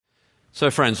So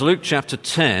friends, Luke chapter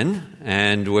 10,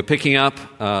 and we're picking up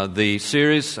the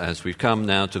series as we've come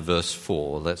now to verse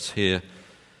 4. Let's hear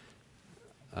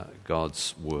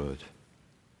God's word.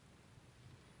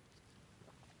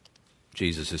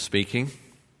 Jesus is speaking.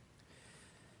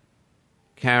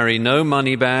 Carry no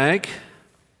money bag,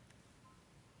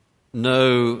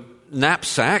 no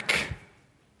knapsack,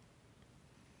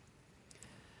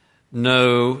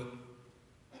 no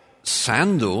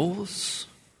sandals,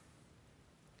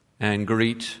 and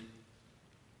greet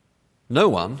no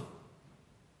one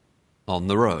on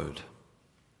the road.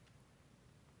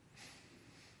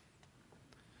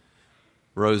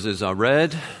 Roses are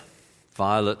red,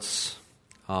 violets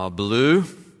are blue,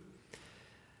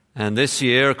 and this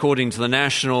year, according to the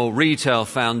National Retail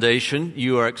Foundation,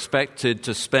 you are expected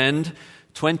to spend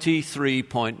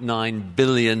 $23.9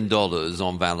 billion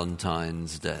on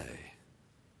Valentine's Day.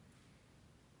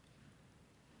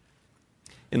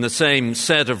 In the same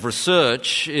set of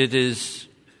research, it is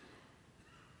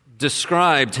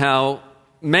described how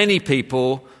many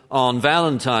people on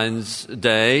Valentine's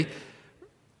Day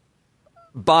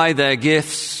buy their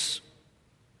gifts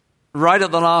right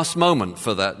at the last moment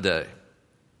for that day.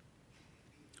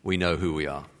 We know who we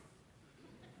are.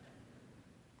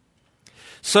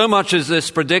 So much is this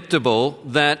predictable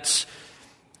that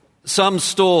some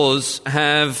stores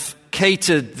have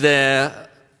catered their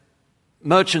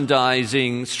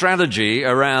merchandising strategy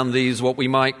around these what we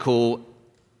might call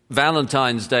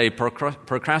Valentine's Day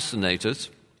procrastinators.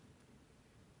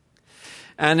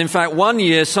 And in fact, one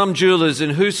year some jewelers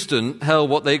in Houston held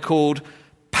what they called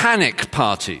panic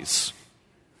parties.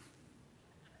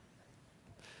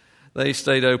 They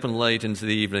stayed open late into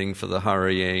the evening for the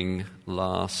hurrying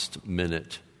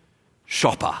last-minute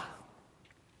shopper.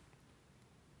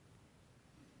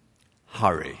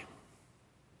 Hurry.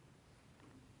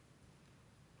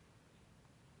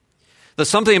 There's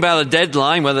something about a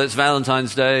deadline, whether it's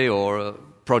Valentine's Day or a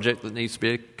project that needs to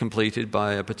be completed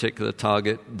by a particular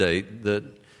target date, that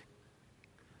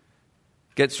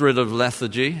gets rid of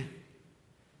lethargy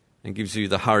and gives you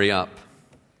the hurry up.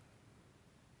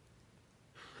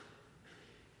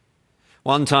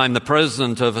 One time, the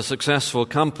president of a successful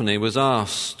company was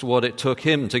asked what it took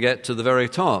him to get to the very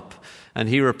top, and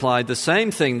he replied, the same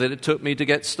thing that it took me to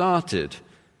get started,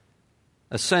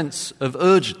 a sense of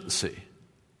urgency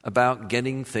about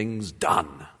getting things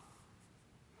done.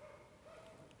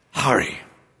 Hurry.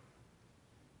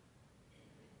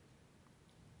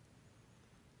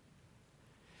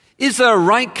 Is there a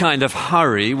right kind of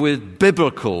hurry with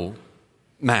biblical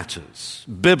matters,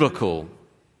 biblical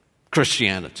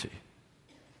Christianity?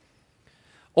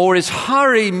 Or is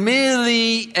hurry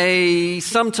merely a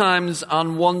sometimes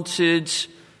unwanted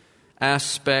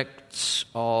aspect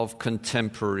of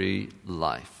contemporary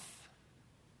life?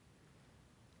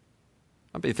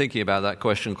 I've been thinking about that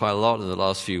question quite a lot in the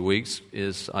last few weeks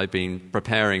as I've been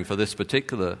preparing for this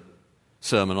particular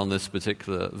sermon on this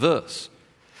particular verse.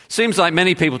 Seems like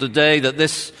many people today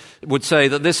would say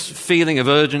that this feeling of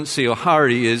urgency or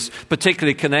hurry is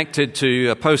particularly connected to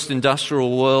a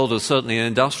post-industrial world, or certainly an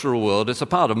industrial world. It's a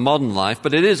part of modern life,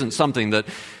 but it isn't something that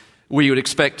we would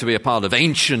expect to be a part of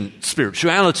ancient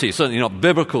spirituality, certainly not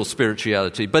biblical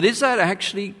spirituality. But is that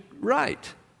actually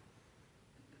right?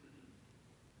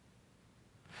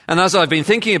 And as I've been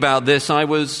thinking about this, I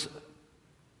was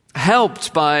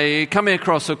helped by coming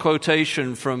across a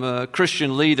quotation from a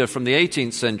Christian leader from the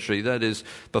 18th century, that is,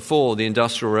 before the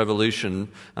Industrial Revolution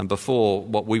and before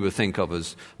what we would think of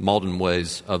as modern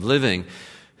ways of living,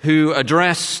 who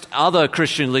addressed other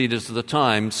Christian leaders of the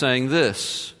time saying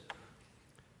this: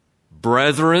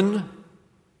 "Brethren,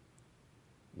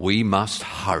 we must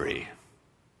hurry."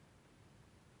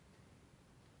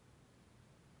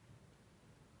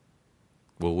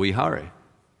 Will we hurry?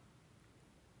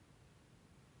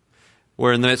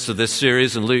 We're in the midst of this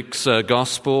series in Luke's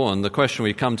Gospel, and the question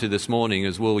we come to this morning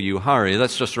is, will you hurry?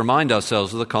 Let's just remind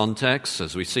ourselves of the context.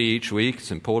 As we see each week,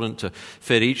 it's important to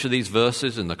fit each of these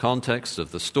verses in the context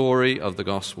of the story of the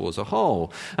Gospel as a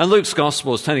whole. And Luke's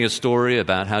Gospel is telling a story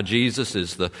about how Jesus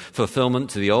is the fulfillment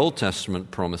to the Old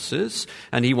Testament promises,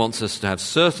 and he wants us to have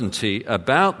certainty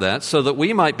about that so that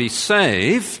we might be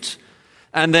saved.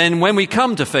 And then when we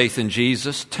come to faith in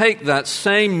Jesus, take that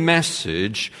same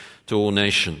message to all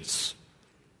nations.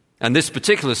 And this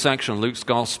particular section of Luke's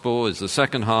Gospel is the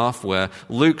second half, where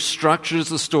Luke structures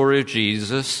the story of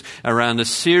Jesus around a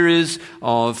series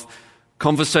of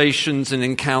conversations and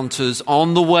encounters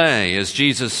on the way as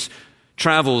Jesus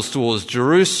travels towards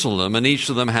Jerusalem, and each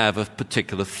of them have a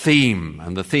particular theme.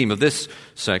 And the theme of this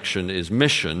section is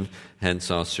mission,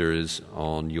 hence our series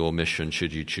on your mission,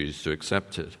 should you choose to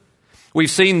accept it. We've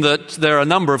seen that there are a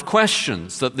number of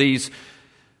questions that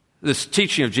this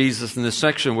teaching of Jesus in this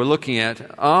section we're looking at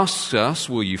asks us: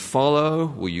 will you follow?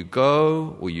 Will you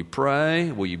go? Will you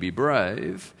pray? Will you be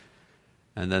brave?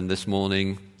 And then this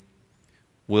morning,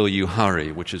 will you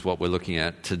hurry? Which is what we're looking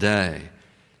at today.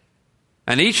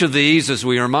 And each of these, as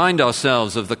we remind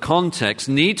ourselves of the context,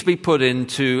 need to be put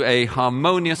into a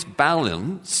harmonious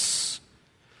balance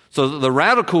so that the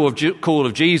radical call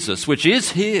of Jesus, which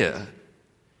is here,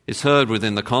 is heard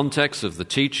within the context of the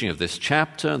teaching of this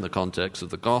chapter and the context of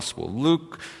the Gospel of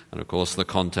Luke, and of course the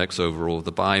context overall of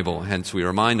the Bible. Hence we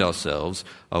remind ourselves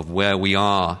of where we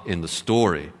are in the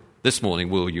story. This morning,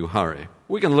 will you hurry?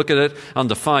 We can look at it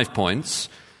under 5 points.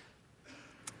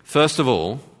 First of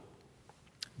all,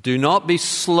 do not be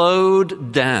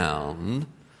slowed down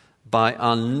by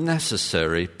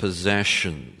unnecessary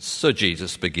possessions. So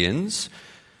Jesus begins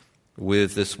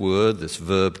with this word, this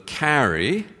verb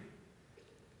carry,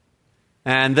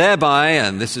 and thereby,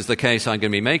 and this is the case I'm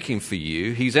going to be making for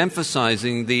you, he's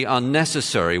emphasizing the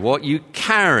unnecessary, what you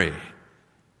carry.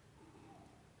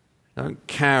 Don't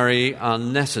carry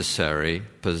unnecessary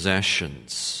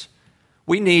possessions.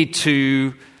 We need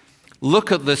to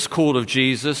look at this call of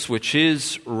Jesus, which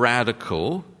is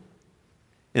radical,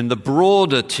 in the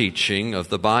broader teaching of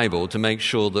the Bible to make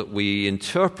sure that we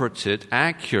interpret it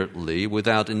accurately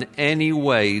without in any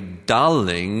way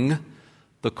dulling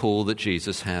the call that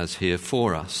Jesus has here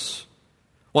for us.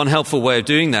 One helpful way of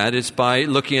doing that is by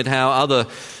looking at how other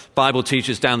Bible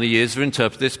teachers down the years have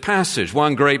interpreted this passage.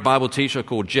 One great Bible teacher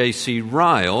called J.C.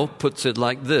 Ryle puts it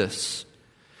like this: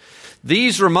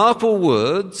 these remarkable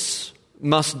words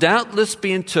must doubtless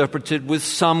be interpreted with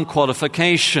some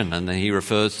qualification. And then he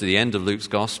refers to the end of Luke's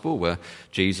Gospel where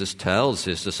Jesus tells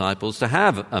his disciples to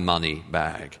have a money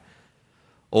bag.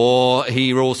 Or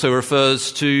he also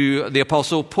refers to the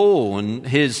Apostle Paul and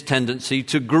his tendency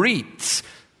to greet.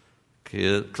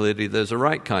 Clearly there's a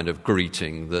right kind of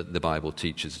greeting that the Bible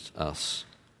teaches us.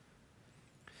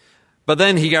 But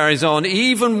then he carries on,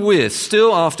 even with,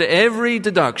 still after every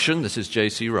deduction, this is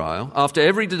J.C. Ryle, after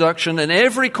every deduction and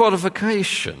every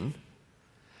qualification,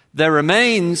 there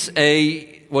remains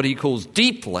what he calls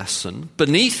deep lesson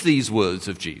beneath these words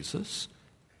of Jesus,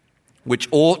 which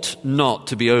ought not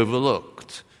to be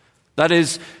overlooked. That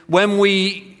is, when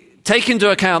we take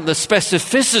into account the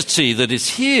specificity that is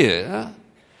here,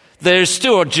 there is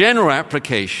still a general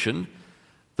application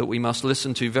that we must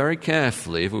listen to very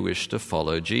carefully if we wish to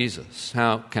follow Jesus.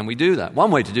 How can we do that?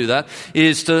 One way to do that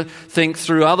is to think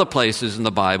through other places in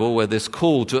the Bible where this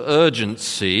call to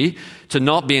urgency, to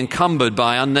not be encumbered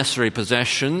by unnecessary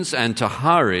possessions and to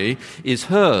hurry is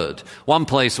heard. One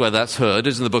place where that's heard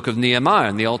is in the book of Nehemiah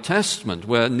in the Old Testament,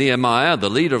 where Nehemiah, the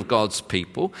leader of God's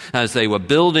people, as they were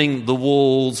building the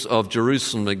walls of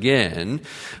Jerusalem again,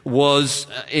 was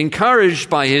encouraged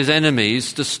by his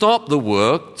enemies to stop the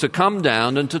work, to come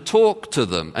down and to talk to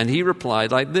them. And he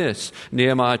replied like this,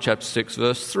 Nehemiah chapter 6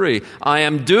 verse 3, I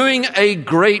am doing a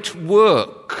great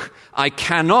work. I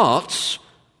cannot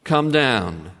come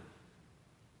down.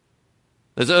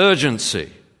 There's urgency.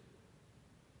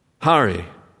 Hurry.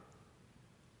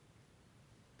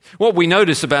 What we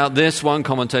notice about this, one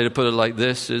commentator put it like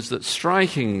this, is that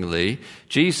strikingly,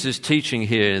 Jesus' teaching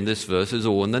here in this verse is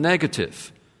all in the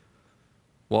negative.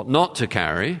 What not to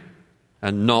carry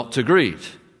and not to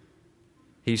greet.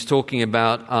 He's talking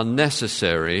about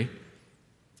unnecessary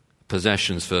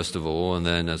possessions, first of all, and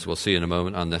then, as we'll see in a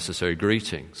moment, unnecessary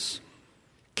greetings.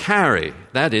 Carry,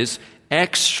 that is,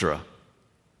 extra.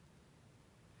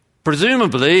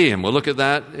 Presumably, and we'll look at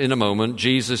that in a moment,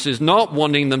 Jesus is not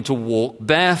wanting them to walk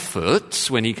barefoot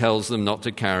when he tells them not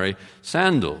to carry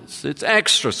sandals. It's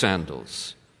extra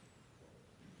sandals.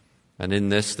 And in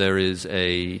this there is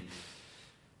an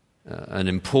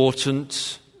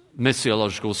important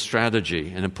missiological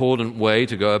strategy, an important way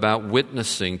to go about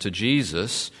witnessing to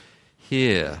Jesus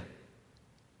here.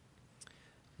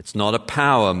 It's not a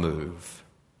power move.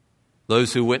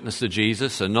 Those who witness to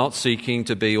Jesus are not seeking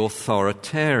to be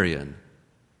authoritarian.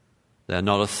 They're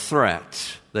not a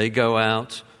threat. They go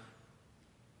out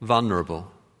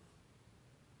vulnerable.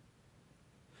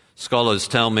 Scholars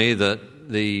tell me that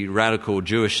the radical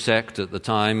Jewish sect at the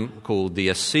time, called the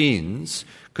Essenes,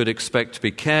 could expect to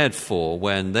be cared for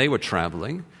when they were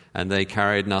traveling, and they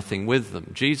carried nothing with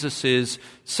them. Jesus is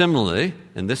similarly,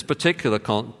 in this particular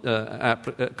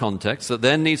context, that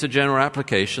then needs a general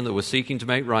application that we're seeking to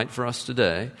make right for us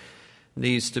today,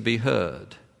 needs to be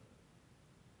heard.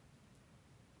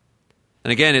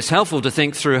 And again, it's helpful to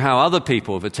think through how other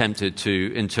people have attempted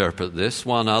to interpret this.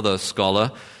 One other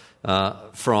scholar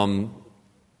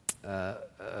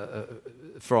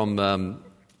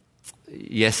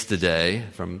yesterday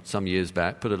from some years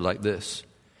back put it like this: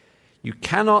 you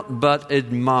cannot but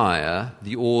admire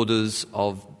the orders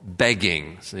of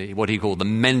begging, what he called the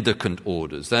mendicant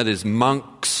orders, that is,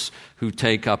 monks who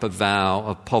take up a vow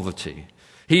of poverty.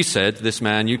 He said, this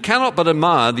man, you cannot but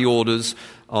admire the orders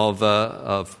of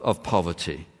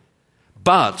poverty.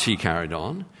 But, he carried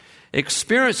on,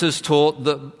 experience has taught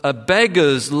that a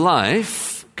beggar's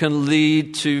life can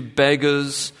lead to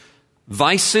beggars'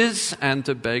 vices and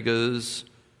to beggars'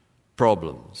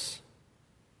 problems.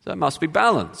 There must be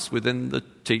balance within the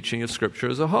teaching of Scripture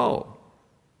as a whole.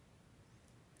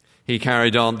 He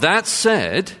carried on, that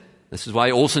said, this is why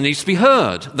it also needs to be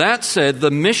heard, that said,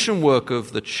 the mission work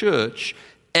of the church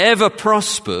ever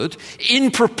prospered in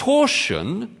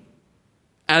proportion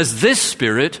as this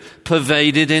spirit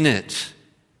pervaded in it.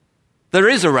 There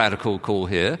is a radical call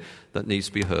here that needs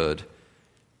to be heard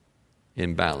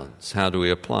in balance. How do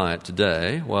we apply it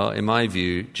today? Well, in my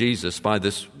view, Jesus, by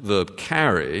this verb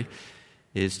carry,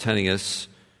 is telling us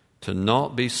to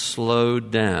not be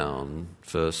slowed down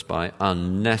first by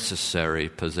unnecessary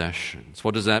possessions.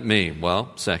 What does that mean?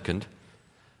 Well, second,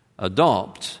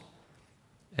 adopt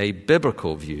a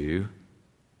biblical view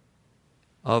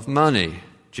of money.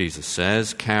 Jesus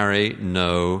says, carry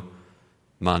no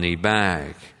money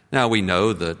bag. Now, we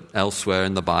know that elsewhere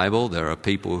in the Bible there are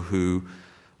people who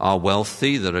are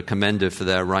wealthy that are commended for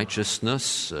their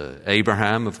righteousness.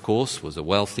 Abraham, of course, was a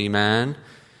wealthy man.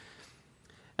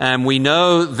 And we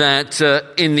know that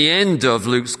in the end of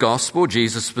Luke's gospel,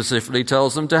 Jesus specifically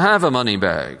tells them to have a money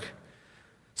bag.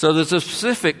 So there's a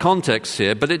specific context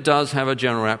here, but it does have a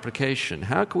general application.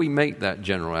 How can we make that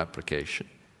general application?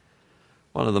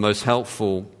 One of the most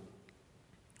helpful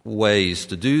ways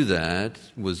to do that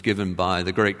was given by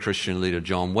the great Christian leader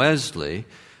John Wesley,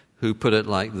 who put it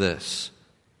like this: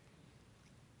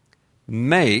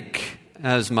 make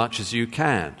as much as you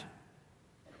can.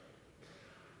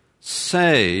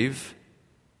 Save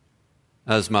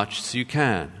as much as you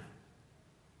can.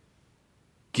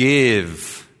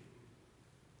 Give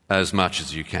as much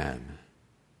as you can.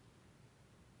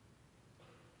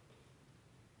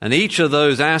 And each of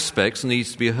those aspects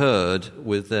needs to be heard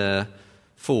with their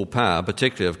full power,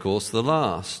 particularly, of course, the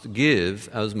last. Give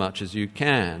as much as you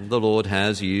can. The Lord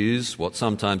has used what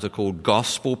sometimes are called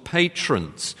gospel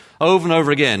patrons over and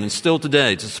over again, and still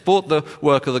today, to support the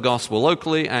work of the gospel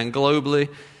locally and globally.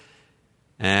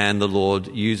 And the Lord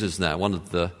uses that. One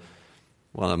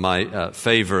of my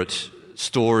favorite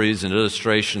stories and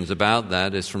illustrations about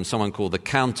that is from someone called the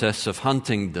Countess of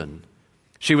Huntingdon.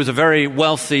 She was a very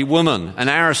wealthy woman, an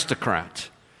aristocrat,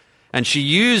 and she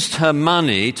used her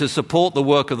money to support the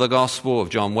work of the gospel of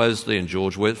John Wesley and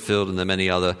George Whitefield and the many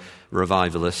other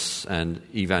revivalists and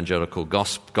evangelical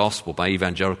gospel. By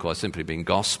evangelical, I simply mean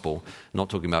gospel, not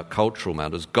talking about cultural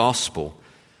matters, gospel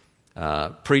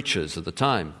preachers at the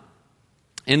time.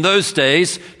 In those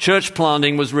days, church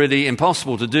planting was really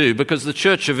impossible to do because the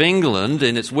Church of England,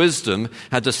 in its wisdom,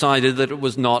 had decided that it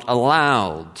was not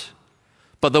allowed.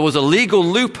 But there was a legal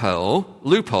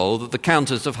loophole that the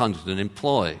Countess of Huntingdon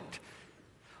employed.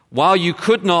 While you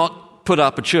could not put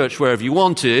up a church wherever you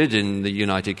wanted in the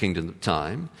United Kingdom at the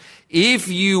time, if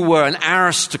you were an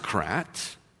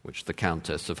aristocrat, which the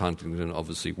Countess of Huntingdon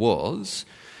obviously was,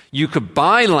 you could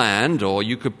buy land or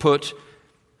you could put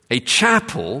a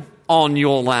chapel on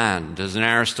your land as an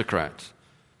aristocrat.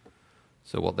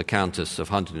 So what the Countess of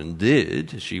Huntingdon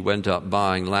did, she went up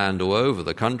buying land all over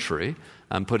the country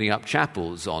and putting up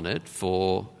chapels on it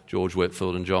for George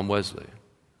Whitefield and John Wesley.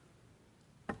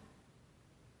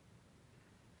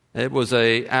 It was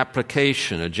a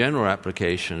general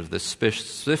application of this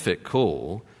specific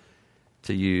call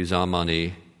to use our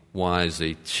money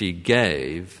wisely. She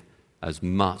gave as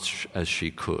much as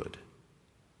she could.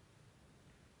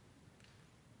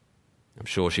 I'm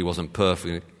sure she wasn't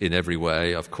perfect in every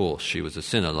way. Of course, she was a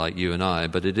sinner like you and I,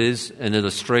 but it is an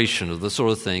illustration of the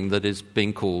sort of thing that is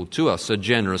being called to us, a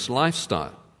generous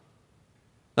lifestyle.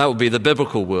 That would be the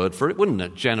biblical word for it, wouldn't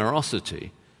it?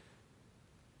 Generosity.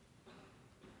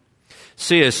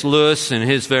 C.S. Lewis, in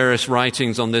his various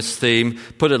writings on this theme,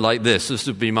 put it like this. This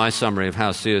would be my summary of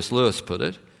how C.S. Lewis put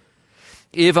it.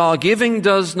 If our giving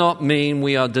does not mean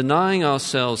we are denying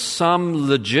ourselves some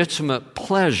legitimate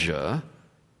pleasure,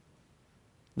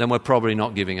 then we're probably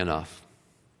not giving enough.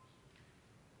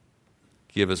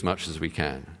 Give as much as we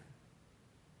can.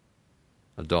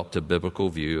 Adopt a biblical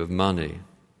view of money.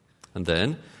 And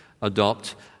then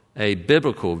adopt a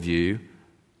biblical view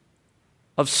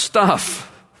of stuff.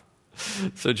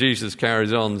 So Jesus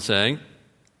carries on saying,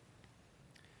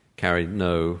 carry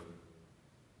no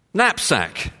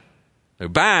knapsack, no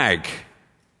bag,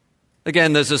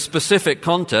 Again, there's a specific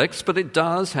context, but it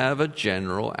does have a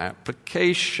general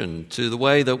application to the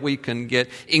way that we can get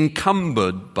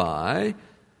encumbered by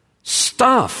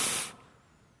stuff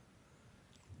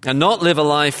and not live a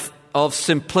life of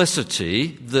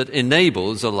simplicity that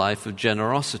enables a life of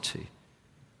generosity.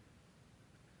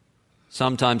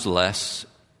 Sometimes less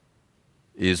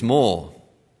is more.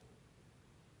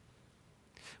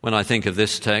 When I think of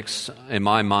this text, in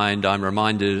my mind, I'm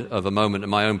reminded of a moment in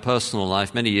my own personal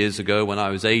life many years ago when I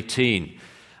was 18.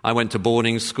 I went to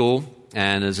boarding school,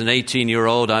 and as an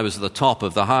 18-year-old, I was at the top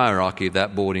of the hierarchy of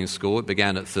that boarding school. It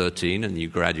began at 13, and you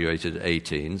graduated at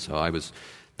 18, so I was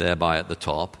thereby at the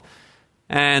top.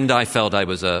 And I felt I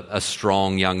was a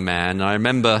strong young man. And I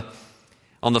remember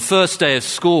on the first day of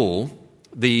school,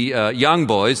 the young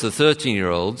boys, the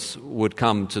 13-year-olds, would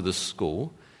come to the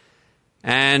school,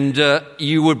 and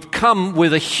you would come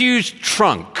with a huge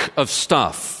trunk of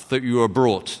stuff that you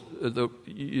brought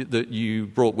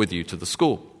with you to the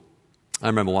school. I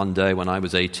remember one day when I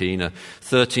was 18, a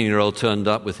 13-year-old turned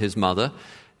up with his mother,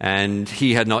 and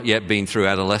he had not yet been through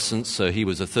adolescence, so he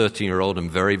was a 13-year-old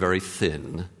and very, very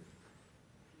thin.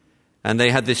 And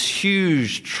they had this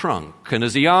huge trunk, and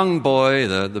as a young boy,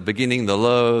 the beginning, the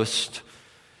lowest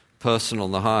person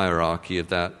on the hierarchy of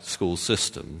that school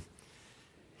system,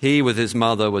 he with his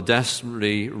mother were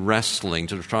desperately wrestling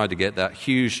to try to get that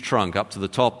huge trunk up to the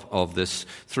top of this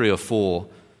 3 or 4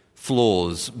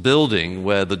 floors building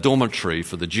where the dormitory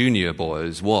for the junior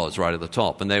boys was, right at the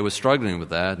top. And they were struggling with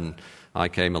that, and I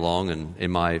came along and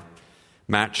in my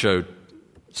macho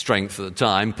strength at the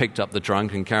time, picked up the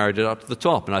trunk and carried it up to the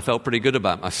top, and I felt pretty good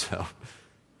about myself.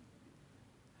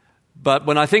 But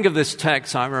when I think of this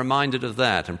text, I'm reminded of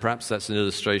that, and perhaps that's an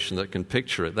illustration that can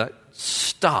picture it, that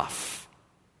stuff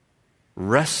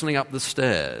wrestling up the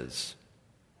stairs,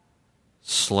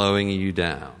 slowing you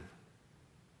down.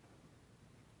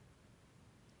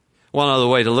 One other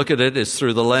way to look at it is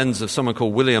through the lens of someone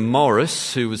called William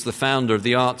Morris, who was the founder of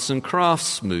the arts and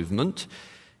crafts movement.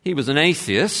 He was an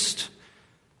atheist,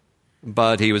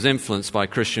 but he was influenced by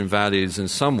Christian values in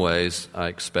some ways, I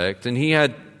expect, and he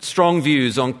had strong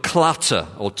views on clutter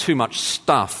or too much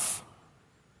stuff.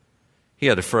 He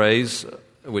had a phrase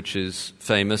which is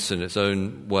famous in its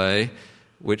own way,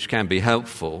 which can be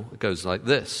helpful. It goes like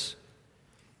this: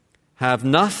 have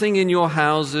nothing in your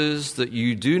houses that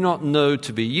you do not know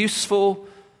to be useful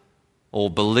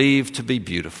or believe to be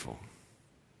beautiful.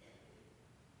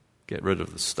 Get rid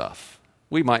of the stuff.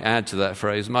 We might add to that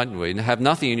phrase, mightn't we? Have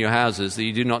nothing in your houses that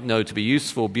you do not know to be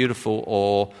useful, beautiful,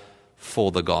 or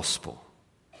for the gospel.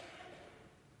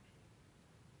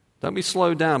 Don't be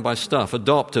slowed down by stuff.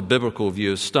 Adopt a biblical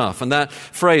view of stuff. And that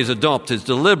phrase, adopt, is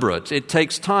deliberate. It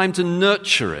takes time to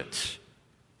nurture it,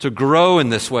 to grow in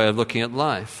this way of looking at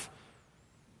life.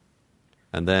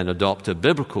 And then adopt a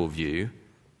biblical view,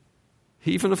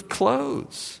 even of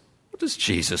clothes. What does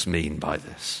Jesus mean by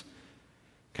this?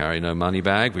 Carry no money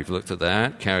bag, we've looked at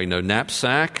that. Carry no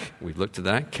knapsack, we've looked at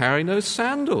that. Carry no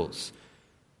sandals.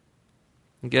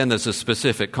 Again, there's a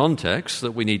specific context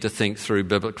that we need to think through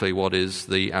biblically what is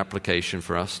the application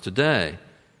for us today.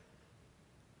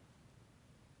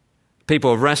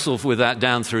 People have wrestled with that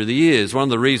down through the years. One of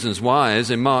the reasons why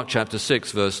is in Mark chapter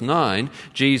 6, verse 9,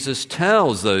 Jesus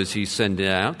tells those he's sending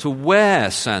out to wear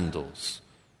sandals.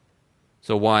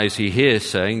 So why is he here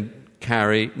saying,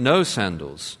 carry no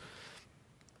sandals?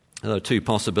 There are 2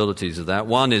 possibilities of that.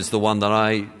 One is the one that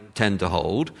I tend to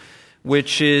hold,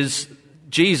 which is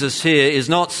Jesus here is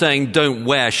not saying don't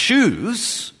wear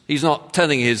shoes. He's not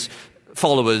telling his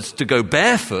followers to go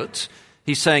barefoot.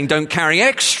 He's saying don't carry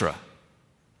extra.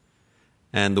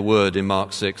 And the word in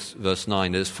Mark 6, verse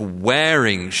 9 is for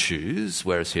wearing shoes,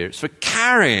 whereas here it's for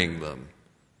carrying them.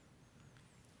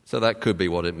 So that could be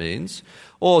what it means.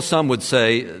 Or some would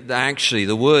say that actually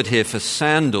the word here for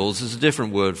sandals is a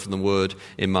different word from the word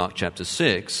in Mark chapter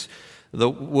 6. The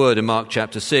word in Mark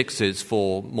chapter 6 is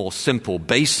for more simple,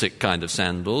 basic kind of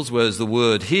sandals, whereas the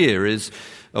word here is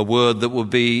a word that would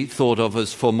be thought of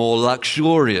as for more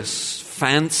luxurious,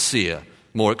 fancier,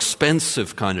 more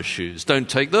expensive kind of shoes. Don't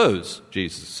take those,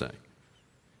 Jesus is saying.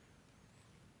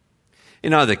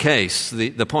 In either case,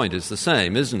 the point is the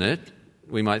same, isn't it?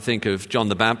 We might think of John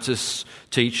the Baptist's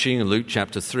teaching in Luke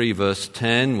chapter 3, verse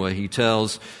 10, where he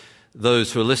tells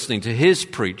those who are listening to his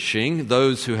preaching,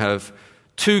 those who have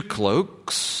 2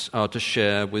 cloaks are to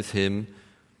share with him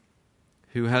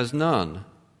who has none.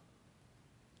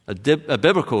 A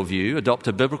biblical view, adopt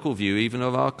a biblical view even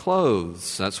of our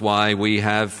clothes. That's why we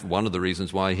have, one of the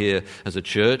reasons why here as a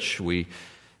church we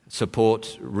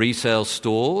support resale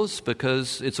stores,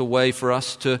 because it's a way for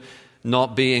us to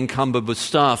not be encumbered with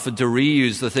stuff and to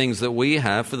reuse the things that we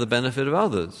have for the benefit of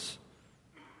others.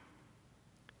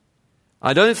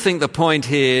 I don't think the point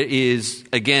here is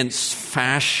against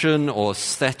fashion or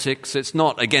aesthetics. It's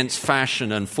not against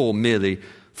fashion and for merely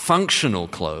functional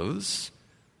clothes.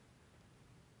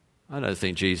 I don't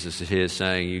think Jesus is here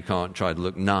saying you can't try to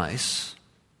look nice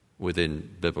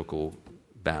within biblical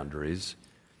boundaries.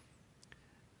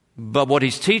 But what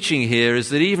he's teaching here is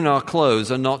that even our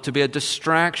clothes are not to be a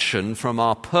distraction from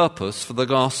our purpose for the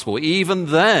gospel. Even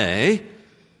they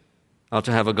are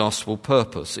to have a gospel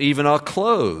purpose. Even our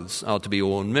clothes are to be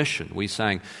on mission. We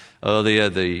sang earlier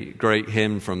the great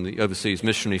hymn from the Overseas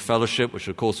Missionary Fellowship, which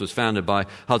of course was founded by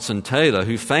Hudson Taylor,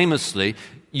 who famously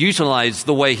utilized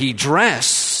the way he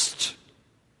dressed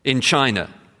in China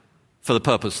for the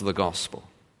purpose of the gospel.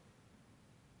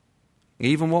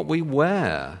 Even what we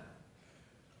wear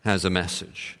has a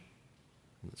message.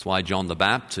 That's why John the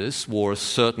Baptist wore a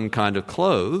certain kind of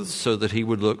clothes so that he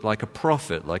would look like a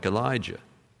prophet, like Elijah.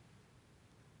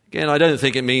 Again, I don't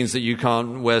think it means that you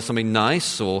can't wear something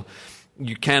nice or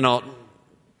you cannot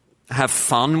have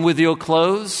fun with your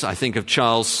clothes. I think of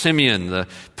Charles Simeon, the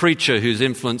preacher who's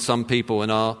influenced some people in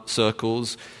our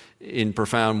circles in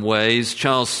profound ways.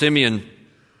 Charles Simeon,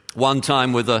 one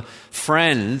time with a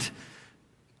friend,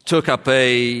 took up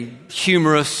a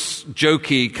humorous,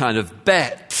 jokey kind of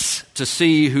bet to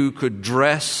see who could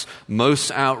dress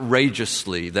most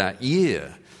outrageously that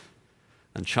year.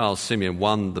 And Charles Simeon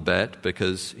won the bet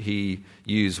because he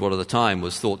used what at the time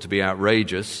was thought to be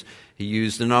outrageous. He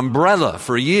used an umbrella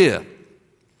for a year.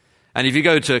 And if you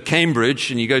go to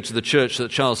Cambridge and you go to the church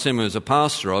that Charles Simeon was a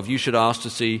pastor of, you should ask to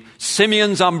see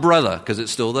Simeon's umbrella because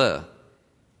it's still there.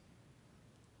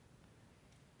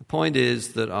 The point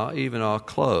is that even our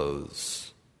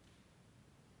clothes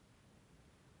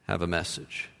have a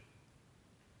message.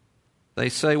 They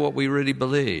say what we really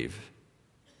believe.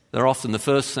 They're often the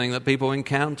first thing that people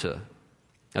encounter.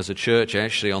 As a church,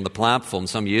 actually, on the platform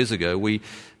some years ago, we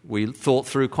thought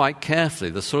through quite carefully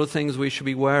the sort of things we should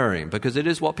be wearing because it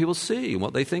is what people see and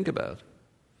what they think about.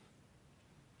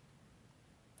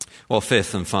 Well,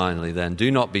 fifth and finally then,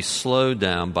 do not be slowed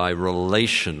down by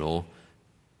relational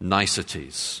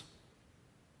niceties.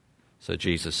 So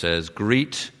Jesus says,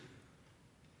 greet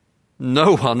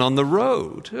no one on the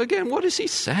road. Again, what is he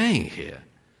saying here?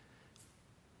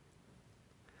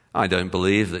 I don't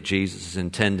believe that Jesus is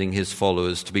intending his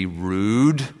followers to be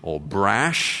rude or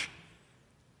brash.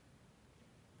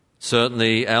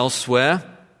 Certainly elsewhere,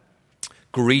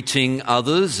 greeting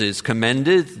others is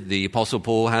commended. The Apostle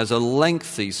Paul has a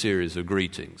lengthy series of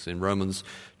greetings in Romans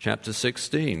chapter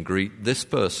 16. Greet this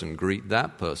person, greet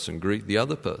that person, greet the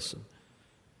other person.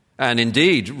 And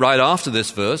indeed, right after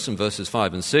this verse, in verses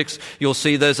 5 and 6, you'll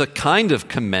see there's a kind of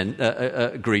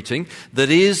greeting that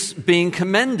is being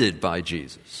commended by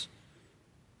Jesus.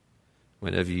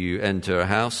 Whenever you enter a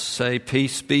house, say,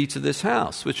 peace be to this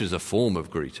house, which is a form of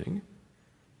greeting.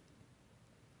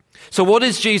 So what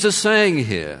is Jesus saying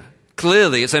here?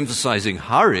 Clearly, it's emphasizing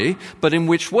hurry, but in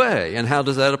which way? And how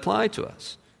does that apply to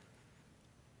us?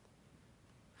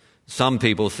 Some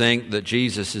people think that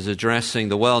Jesus is addressing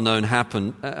the well-known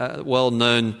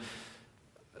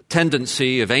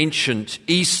tendency of ancient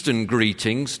Eastern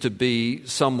greetings to be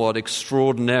somewhat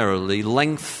extraordinarily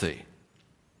lengthy.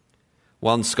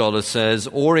 One scholar says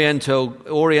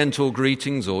Oriental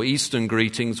greetings or Eastern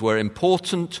greetings were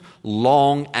important,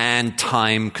 long, and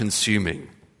time-consuming.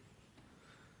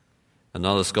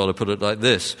 Another scholar put it like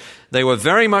this: they were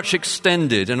very much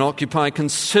extended and occupied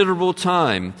considerable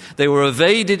time. They were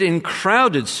evaded in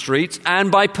crowded streets and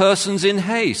by persons in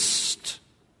haste.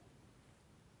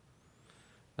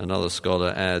 Another scholar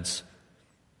adds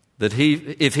that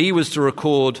if he was to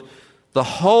record the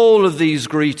whole of these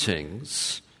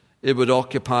greetings, it would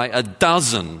occupy a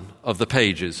dozen of the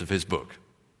pages of his book.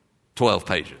 12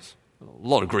 pages. A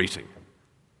lot of greeting.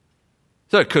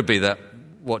 So it could be that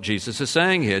what Jesus is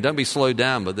saying here, don't be slowed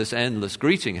down by this endless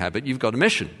greeting habit. You've got a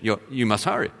mission. You must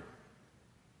hurry.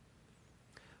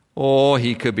 Or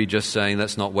he could be just saying,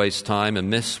 let's not waste time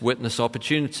and miss witness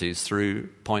opportunities through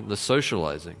pointless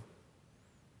socializing.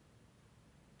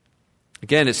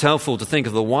 Again, it's helpful to think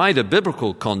of the wider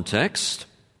biblical context.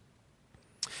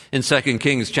 In 2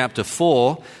 Kings chapter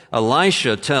 4,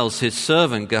 Elisha tells his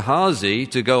servant Gehazi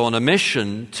to go on a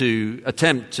mission to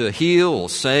attempt to heal or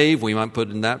save, we might put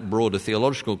in that broader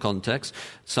theological context,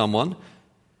 someone.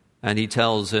 And he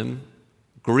tells him,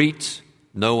 greet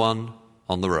no one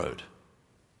on the road.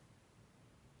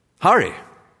 Hurry.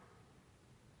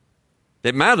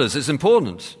 It matters, it's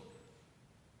important.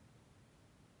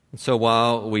 And so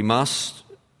while we must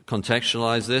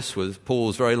contextualize this with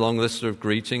Paul's very long list of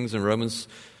greetings in Romans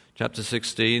chapter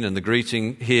 16, and the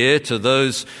greeting here to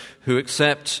those who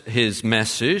accept his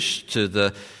message, to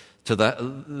the to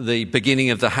the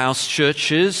beginning of the house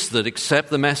churches that accept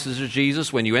the message of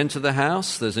Jesus. When you enter the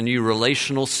house, there's a new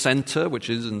relational center, which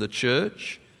is in the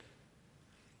church.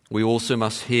 We also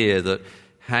must hear that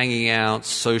hanging out,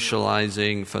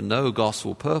 socializing for no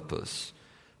gospel purpose,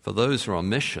 for those who are on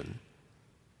mission,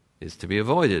 is to be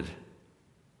avoided.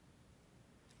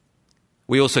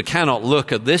 We also cannot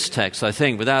look at this text, I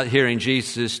think, without hearing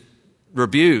Jesus'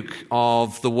 rebuke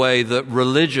of the way that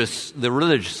the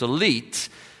religious elite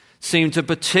seem to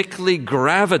particularly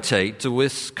gravitate to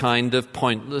this kind of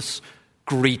pointless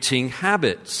greeting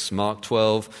habits. Mark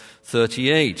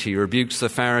 12:38, he rebukes the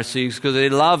Pharisees because they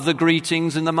love the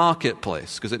greetings in the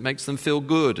marketplace, because it makes them feel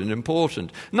good and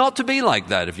important. Not to be like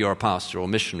that if you're a pastor or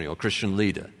missionary or Christian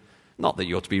leader. Not that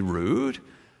you're to be rude,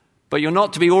 but you're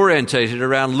not to be orientated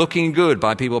around looking good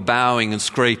by people bowing and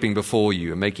scraping before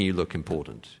you and making you look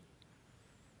important.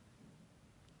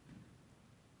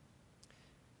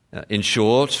 In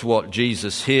short, what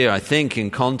Jesus here, I think, in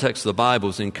context of the Bible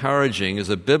is encouraging is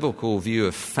a biblical view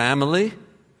of family,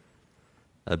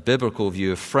 a biblical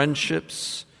view of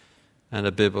friendships, and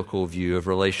a biblical view of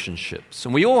relationships.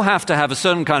 And we all have to have a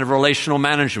certain kind of relational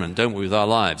management, don't we, with our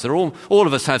lives? All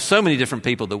of us have so many different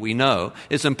people that we know.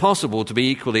 It's impossible to be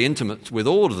equally intimate with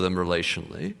all of them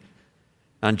relationally.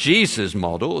 And Jesus'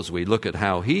 model, as we look at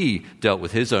how he dealt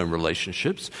with his own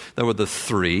relationships, there were the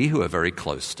 3 who were very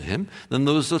close to him. Then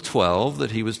there was the 12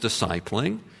 that he was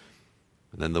discipling.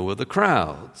 And then there were the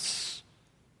crowds,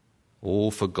 all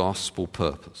for gospel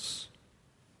purpose.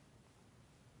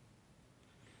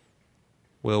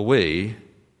 Will we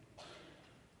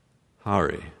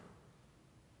hurry?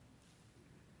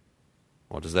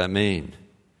 What does that mean?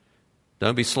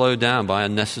 Don't be slowed down by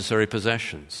unnecessary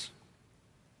possessions.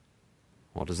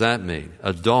 What does that mean?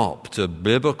 Adopt a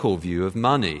biblical view of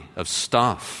money, of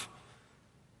stuff,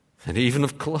 and even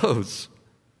of clothes.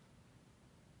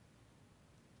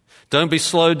 Don't be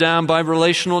slowed down by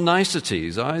relational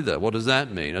niceties either. What does that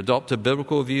mean? Adopt a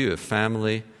biblical view of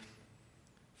family,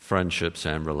 friendships,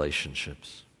 and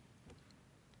relationships.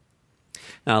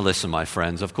 Now listen, my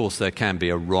friends, of course there can be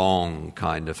a wrong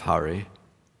kind of hurry.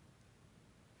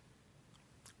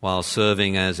 While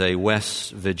serving as a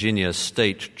West Virginia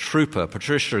state trooper,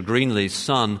 Patricia Greenlee's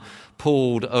son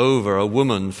pulled over a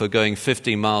woman for going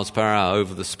 50 miles per hour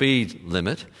over the speed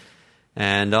limit.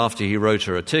 And after he wrote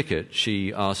her a ticket,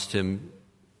 she asked him,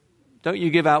 "Don't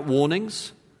you give out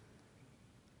warnings?"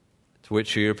 To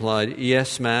which he replied,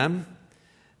 "Yes, ma'am.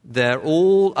 They're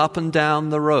all up and down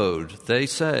the road. They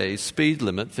say speed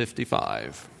limit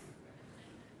 55.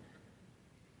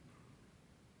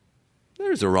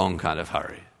 There is a wrong kind of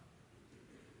hurry.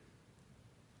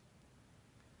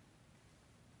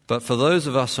 But for those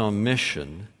of us on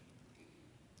mission,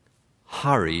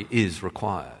 hurry is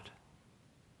required.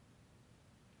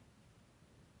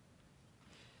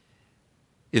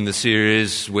 In the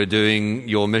series we're doing,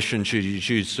 Your Mission, Should You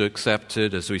Choose to Accept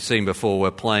It? As we've seen before,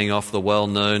 we're playing off the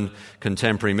well-known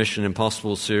contemporary Mission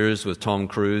Impossible series with Tom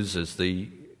Cruise as the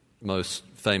most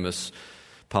famous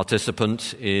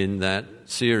participant in that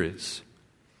series.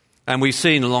 And we've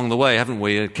seen along the way, haven't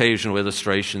we, occasional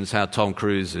illustrations how Tom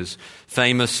Cruise is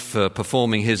famous for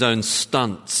performing his own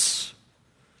stunts.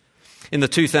 In the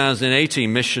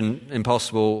 2018 Mission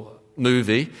Impossible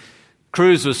movie,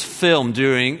 Cruise was filmed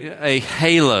during a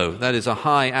halo, that is a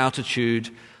high-altitude,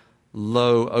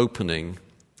 low-opening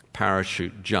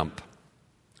parachute jump.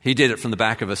 He did it from the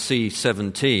back of a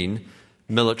C-17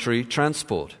 military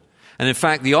transport. And in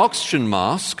fact, the oxygen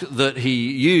mask that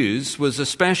he used was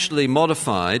especially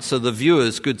modified so the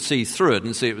viewers could see through it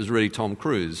and see it was really Tom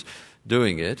Cruise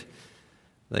doing it.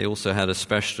 They also had a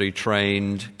specially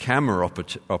trained camera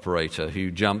operator who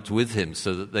jumped with him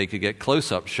so that they could get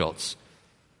close-up shots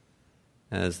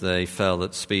as they fell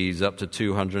at speeds up to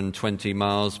 220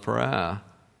 miles per hour.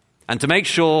 And to make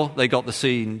sure they got the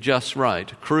scene just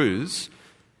right, Cruise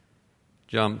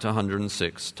jumped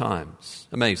 106 times.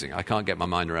 Amazing. I can't get my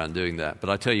mind around doing that. But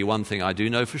I tell you one thing I do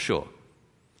know for sure.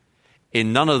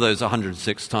 In none of those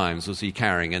 106 times was he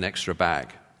carrying an extra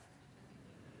bag.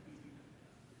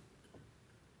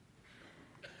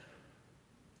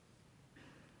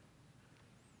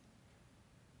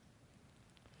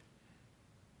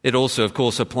 It also, of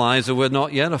course, applies that we're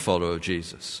not yet a follower of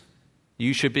Jesus.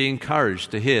 You should be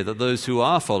encouraged to hear that those who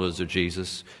are followers of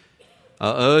Jesus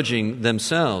are urging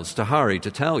themselves to hurry to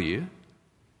tell you.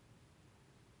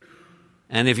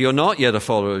 And if you're not yet a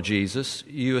follower of Jesus,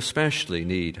 you especially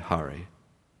need hurry.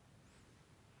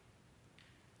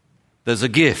 There's a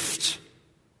gift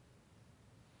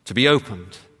to be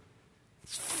opened.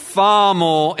 It's far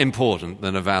more important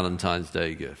than a Valentine's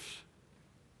Day gift.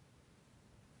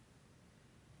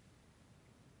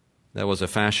 There was a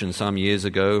fashion some years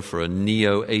ago for a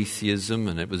neo-atheism,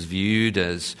 and it was viewed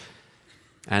as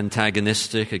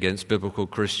antagonistic against biblical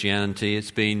Christianity.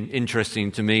 It's been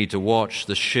interesting to me to watch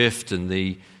the shift in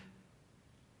the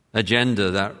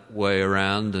agenda that way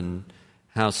around, and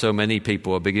how so many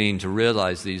people are beginning to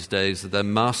realize these days that there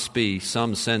must be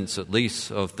some sense, at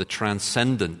least, of the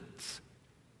transcendent.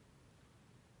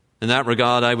 In that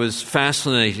regard, I was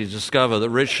fascinated to discover that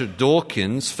Richard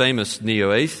Dawkins, famous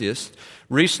neo-atheist,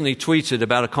 recently tweeted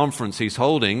about a conference he's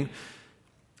holding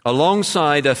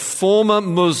alongside a former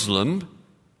Muslim,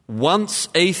 once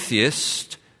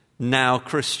atheist, now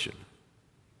Christian.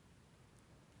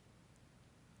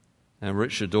 And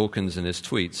Richard Dawkins in his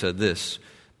tweet said this: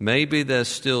 "Maybe there's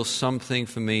still something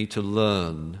for me to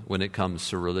learn when it comes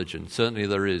to religion." Certainly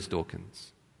there is,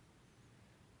 Dawkins.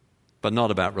 But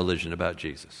not about religion, about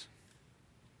Jesus.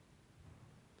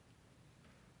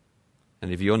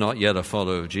 And if you're not yet a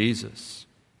follower of Jesus,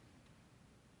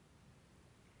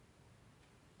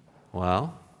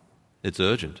 well, it's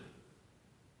urgent.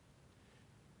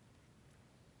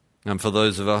 And for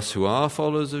those of us who are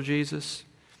followers of Jesus,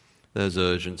 there's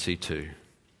urgency too.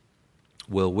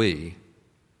 Will we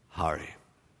hurry?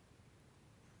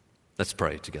 Let's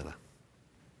pray together.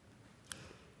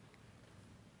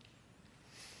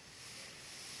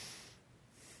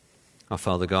 Our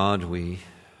Father God, we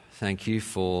thank you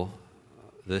for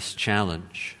this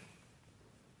challenge.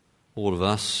 All of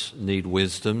us need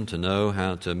wisdom to know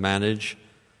how to manage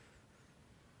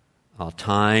our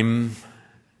time,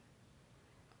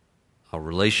 our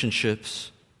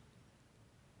relationships,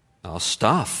 our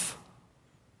stuff.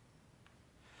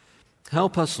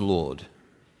 Help us, Lord,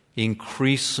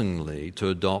 increasingly to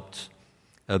adopt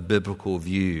a biblical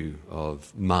view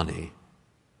of money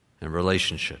and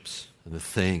relationships and the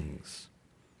things.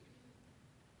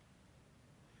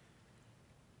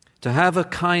 To have a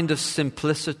kind of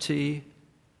simplicity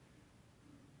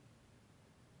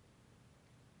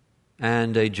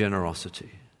and a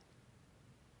generosity.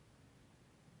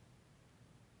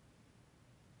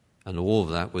 And all of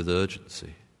that with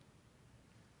urgency.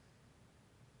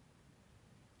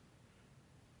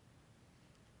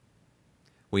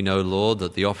 We know, Lord,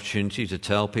 that the opportunity to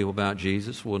tell people about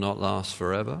Jesus will not last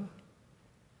forever.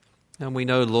 And we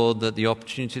know, Lord, that the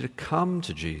opportunity to come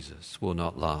to Jesus will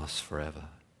not last forever.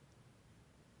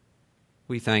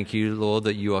 We thank you, Lord,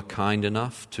 that you are kind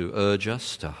enough to urge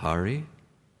us to hurry.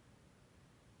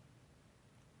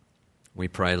 We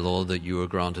pray, Lord, that you will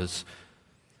grant us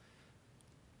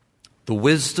the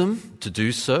wisdom to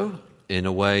do so in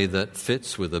a way that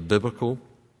fits with a biblical,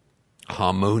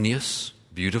 harmonious,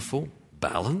 beautiful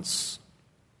balance,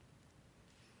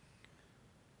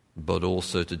 but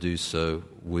also to do so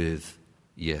with,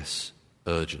 yes,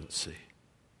 urgency.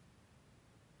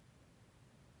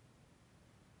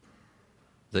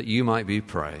 That you might be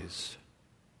praised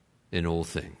in all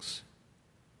things.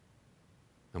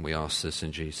 And we ask this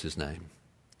in Jesus' name.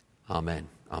 Amen.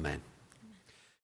 Amen.